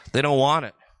 They don't want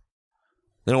it.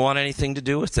 They don't want anything to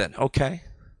do with it. Okay.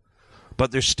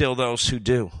 But there's still those who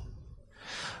do.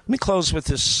 Let me close with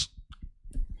this.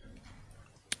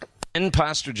 In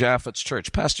Pastor Jaffett's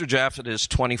church, Pastor Jaffett is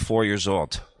 24 years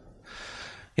old.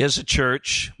 He has a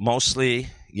church, mostly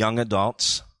young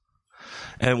adults.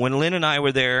 And when Lynn and I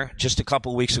were there just a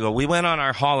couple of weeks ago, we went on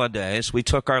our holidays, we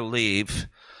took our leave,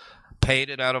 paid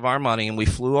it out of our money, and we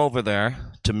flew over there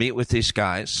to meet with these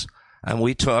guys. And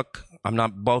we took, I'm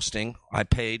not boasting, I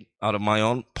paid out of my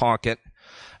own pocket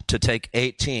to take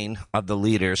 18 of the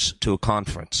leaders to a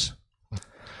conference.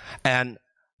 And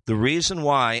the reason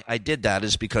why I did that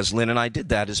is because Lynn and I did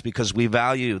that is because we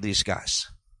value these guys.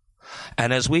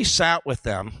 And as we sat with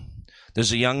them,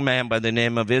 there's a young man by the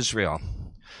name of Israel.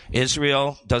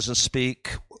 Israel doesn't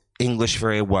speak English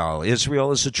very well.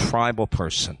 Israel is a tribal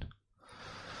person.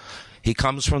 He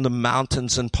comes from the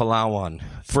mountains in Palawan.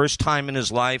 First time in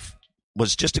his life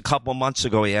was just a couple months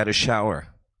ago he had a shower.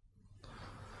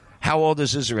 How old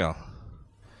is Israel?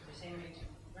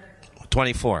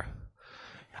 24.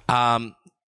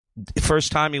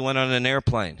 First time he went on an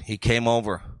airplane, he came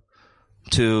over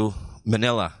to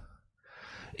Manila.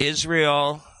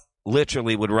 Israel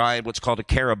literally would ride what's called a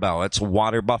carabao. It's a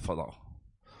water buffalo.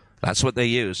 That's what they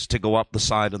use to go up the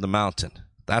side of the mountain.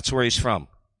 That's where he's from.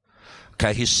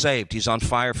 Okay, he's saved. He's on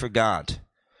fire for God.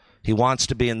 He wants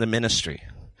to be in the ministry.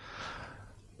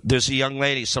 There's a young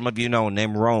lady, some of you know,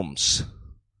 named Rome's.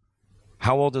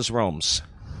 How old is Rome's?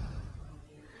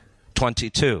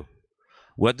 22.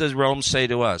 What does Rome say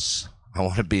to us? I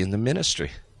want to be in the ministry.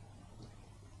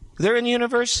 They're in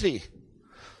university.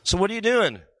 So what are you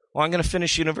doing? Well, I'm going to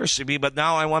finish university, but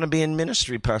now I want to be in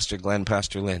ministry, Pastor Glenn,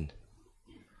 Pastor Lynn.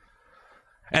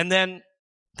 And then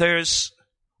there's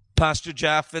Pastor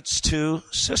Jaffett's two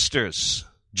sisters,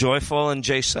 Joyful and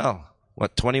Jaisel.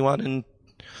 What, 21 and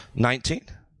 19?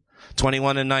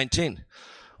 21 and 19.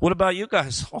 What about you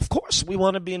guys? Of course, we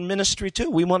want to be in ministry too.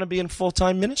 We want to be in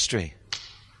full-time ministry.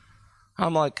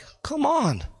 I'm like, come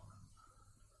on.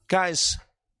 Guys,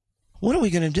 what are we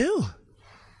going to do?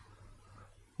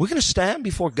 We're going to stand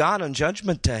before God on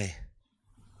Judgment Day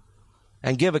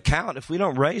and give account if we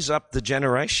don't raise up the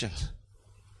generation.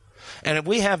 And if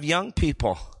we have young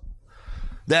people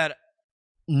that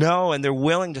know and they're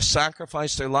willing to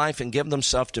sacrifice their life and give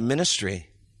themselves to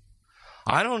ministry,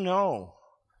 I don't know.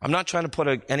 I'm not trying to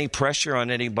put any pressure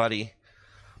on anybody,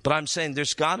 but I'm saying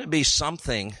there's got to be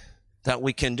something that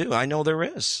we can do. I know there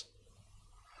is.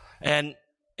 And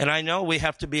I know we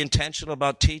have to be intentional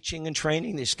about teaching and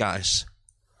training these guys.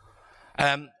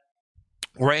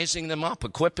 Raising them up,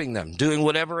 equipping them, doing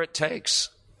whatever it takes.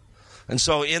 And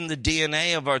so in the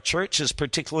DNA of our churches,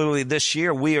 particularly this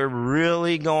year, we are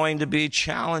really going to be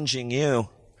challenging you.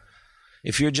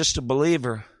 If you're just a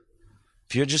believer,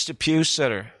 if you're just a pew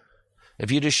sitter, if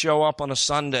you just show up on a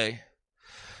Sunday,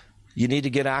 you need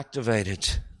to get activated.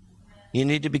 You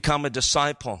need to become a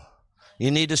disciple.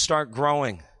 You need to start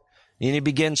growing. You need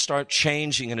to start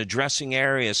changing and addressing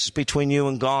areas between you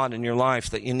and God in your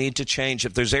life that you need to change.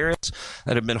 If there's areas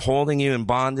that have been holding you in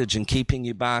bondage and keeping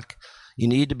you back, you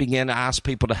need to begin to ask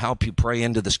people to help you pray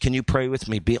into this. Can you pray with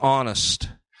me? Be honest.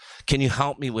 Can you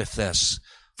help me with this?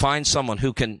 Find someone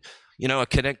who can, a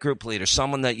connect group leader,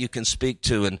 someone that you can speak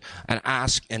to and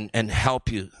ask and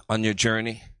help you on your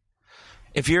journey.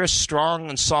 If you're a strong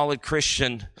and solid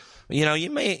Christian,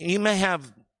 you may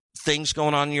have things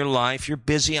going on in your life. You're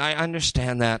busy. I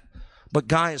understand that. But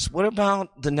guys, what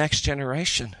about the next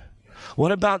generation?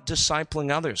 What about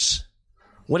discipling others?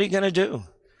 What are you going to do?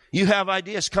 You have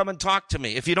ideas. Come and talk to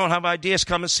me. If you don't have ideas,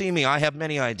 come and see me. I have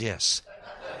many ideas.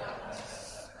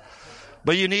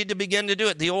 But you need to begin to do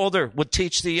it. The older would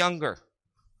teach the younger.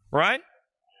 Right?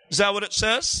 Is that what it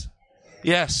says?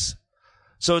 Yes.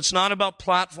 So it's not about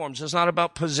platforms. It's not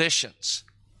about positions.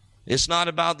 It's not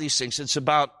about these things. It's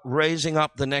about raising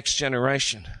up the next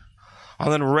generation.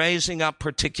 And then raising up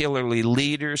particularly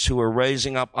leaders who are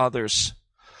raising up others,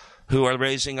 who are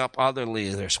raising up other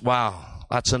leaders. Wow,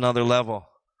 that's another level.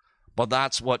 But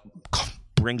that's what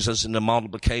brings us into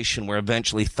multiplication, where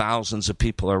eventually thousands of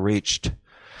people are reached.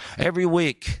 Every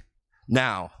week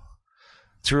now,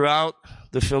 throughout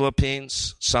the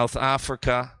Philippines, South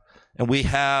Africa, and we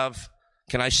have,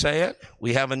 can I say it?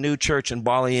 We have a new church in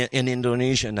Bali in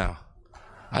Indonesia now.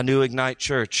 A new Ignite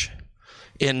church.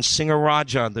 In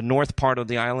Singaraja, the north part of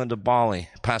the island of Bali,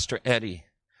 Pastor Eddie,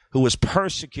 who was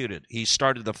persecuted. He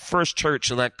started the first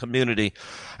church of that community,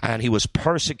 and he was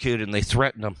persecuted, and they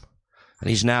threatened him. And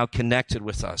he's now connected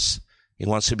with us. He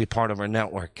wants to be part of our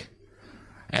network.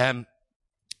 And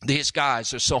these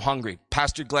guys are so hungry.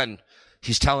 Pastor Glenn,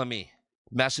 he's telling me,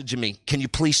 messaging me, can you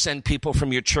please send people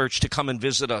from your church to come and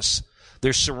visit us?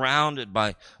 They're surrounded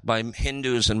by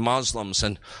Hindus and Muslims,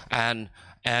 and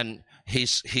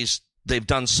they've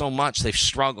done so much. They've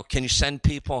struggled. Can you send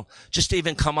people just to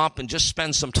even come up and just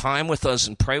spend some time with us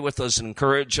and pray with us and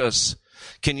encourage us?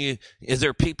 Is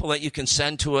there people that you can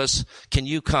send to us? Can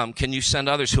you come? Can you send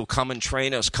others who'll come and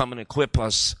train us, come and equip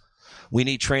us? We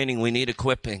need training. We need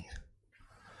equipping.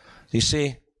 You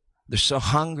see, they're so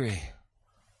hungry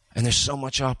and there's so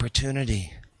much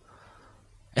opportunity.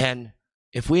 And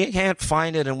if we can't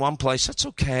find it in one place, that's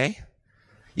okay.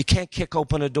 You can't kick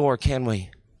open a door, can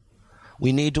we?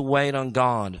 We need to wait on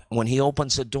God. When he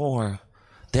opens the door,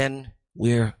 then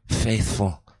we're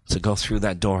faithful to go through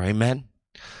that door. Amen?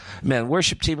 Amen.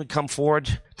 Worship team would come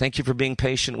forward. Thank you for being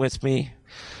patient with me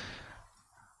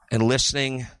and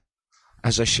listening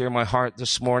as I share my heart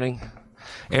this morning.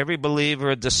 Every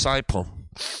believer, a disciple.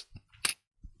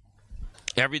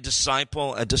 Every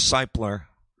disciple, a discipler.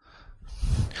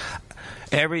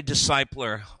 Every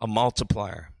discipler, a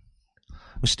multiplier.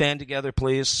 We stand together,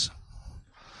 please.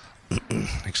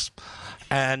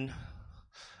 And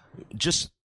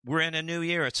we're in a new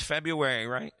year. It's February,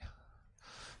 right?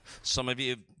 Some of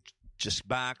you just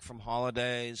back from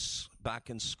holidays, back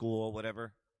in school,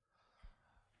 whatever.